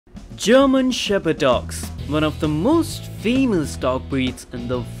German Shepherd dogs, one of the most famous dog breeds in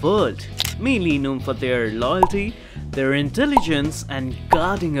the world, mainly known for their loyalty, their intelligence and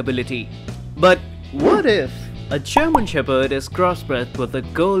guarding ability. But what if a German Shepherd is crossbred with a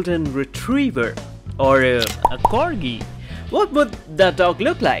golden retriever or a corgi? What would that dog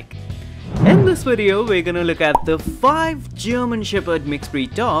look like? In this video, we're gonna look at the 5 German Shepherd mixed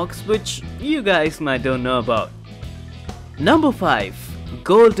breed dogs which you guys might don't know about. Number 5.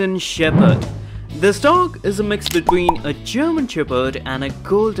 Golden Shepherd. This dog is a mix between a German Shepherd and a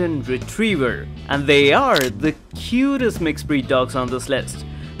Golden Retriever, and they are the cutest mixed breed dogs on this list.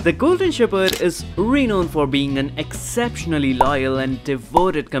 The Golden Shepherd is renowned for being an exceptionally loyal and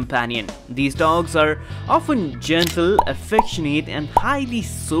devoted companion. These dogs are often gentle, affectionate and highly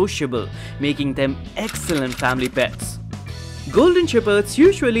sociable, making them excellent family pets. Golden Shepherds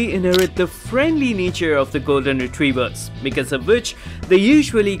usually inherit the friendly nature of the Golden Retrievers, because of which they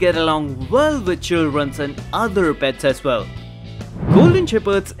usually get along well with children and other pets as well. Golden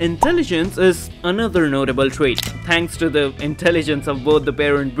Shepherd's intelligence is another notable trait. Thanks to the intelligence of both the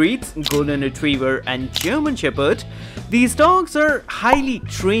parent breeds, Golden Retriever and German Shepherd, these dogs are highly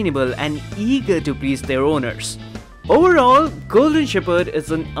trainable and eager to please their owners. Overall, Golden Shepherd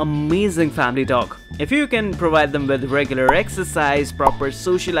is an amazing family dog. If you can provide them with regular exercise, proper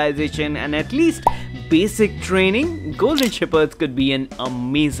socialization and at least basic training, Golden Shepherds could be an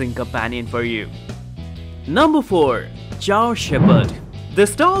amazing companion for you. Number 4. Chow Shepherd.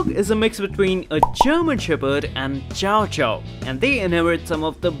 This dog is a mix between a German Shepherd and Chow Chow, and they inherit some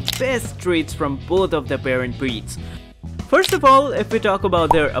of the best traits from both of their parent breeds. First of all, if we talk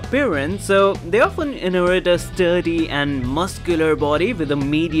about their appearance, so they often inherit a sturdy and muscular body with a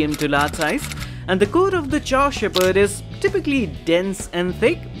medium to large size, and the coat of the Chow Shepherd is typically dense and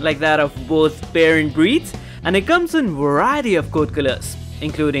thick like that of both parent breeds, and it comes in a variety of coat colors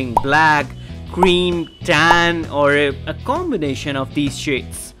including black, cream, tan or a combination of these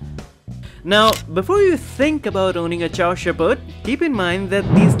shades. Now, before you think about owning a Chow Shepherd, keep in mind that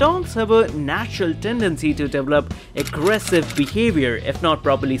these dogs have a natural tendency to develop aggressive behavior if not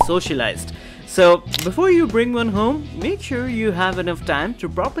properly socialized. So, before you bring one home, make sure you have enough time to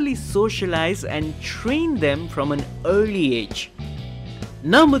properly socialize and train them from an early age.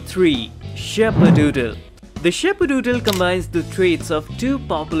 Number 3. Shepadoodle. The Shepadoodle combines the traits of two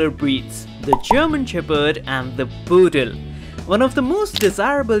popular breeds, the German Shepherd and the Poodle. One of the most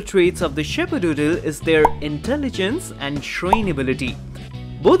desirable traits of the Shepadoodle is their intelligence and trainability.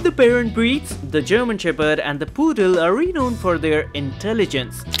 Both the parent breeds, the German Shepherd and the Poodle, are renowned for their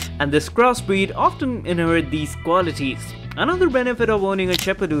intelligence, and this crossbreed often inherit these qualities. Another benefit of owning a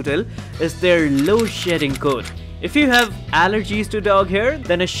Shepadoodle is their low shedding coat. If you have allergies to dog hair,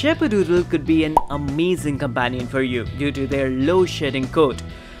 then a Shepadoodle could be an amazing companion for you due to their low shedding coat.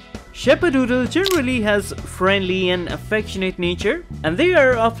 Shepadoodle generally has friendly and affectionate nature, and they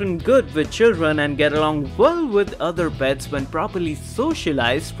are often good with children and get along well with other pets when properly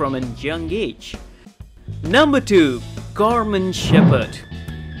socialized from a young age. Number 2. Corman Shepherd.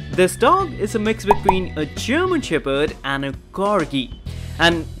 This dog is a mix between a German Shepherd and a corgi.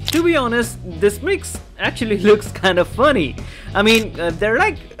 And to be honest, this mix actually looks kind of funny. I mean, they're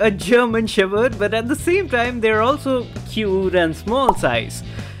like a German Shepherd, but at the same time they're also cute and small size.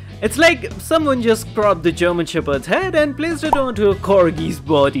 It's like someone just cropped the German Shepherd's head and placed it onto a corgi's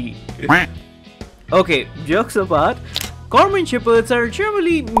body. Okay, jokes apart, Corman Shepherds are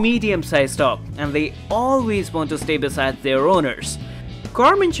generally medium-sized dogs and they always want to stay beside their owners.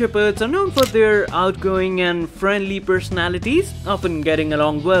 Corman Shepherds are known for their outgoing and friendly personalities, often getting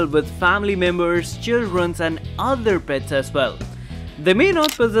along well with family members, children and other pets as well. They may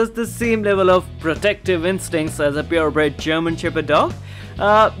not possess the same level of protective instincts as a purebred German Shepherd dog,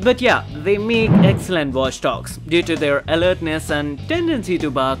 but yeah, they make excellent watchdogs due to their alertness and tendency to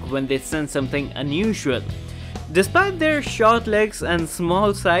bark when they sense something unusual. Despite their short legs and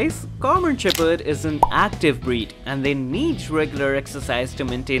small size, Corman Shepherd is an active breed and they need regular exercise to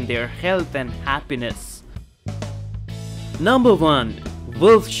maintain their health and happiness. Number 1.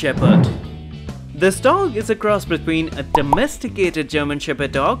 Wolf Shepherd. This dog is a cross between a domesticated German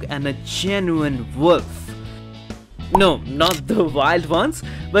Shepherd dog and a genuine wolf. No, not the wild ones,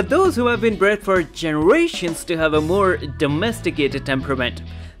 but those who have been bred for generations to have a more domesticated temperament.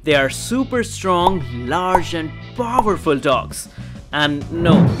 They are super strong, large and powerful dogs. And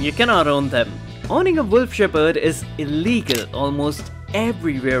no, you cannot own them. Owning a Wolf Shepherd is illegal almost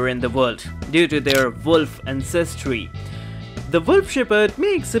everywhere in the world due to their wolf ancestry. The Wolf Shepherd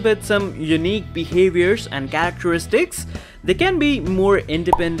may exhibit some unique behaviors and characteristics. They can be more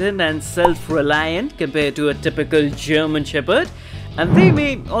independent and self-reliant compared to a typical German Shepherd, and they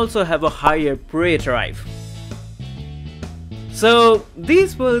may also have a higher prey drive. So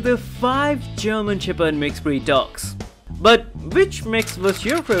these were the 5 German Shepherd mixed breed dogs. But which mix was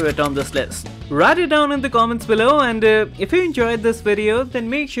your favorite on this list? Write it down in the comments below, and if you enjoyed this video, then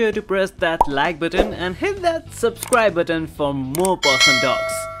make sure to press that like button and hit that subscribe button for more Pawsome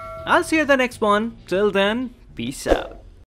dogs. I'll see you in the next one. Till then, peace out.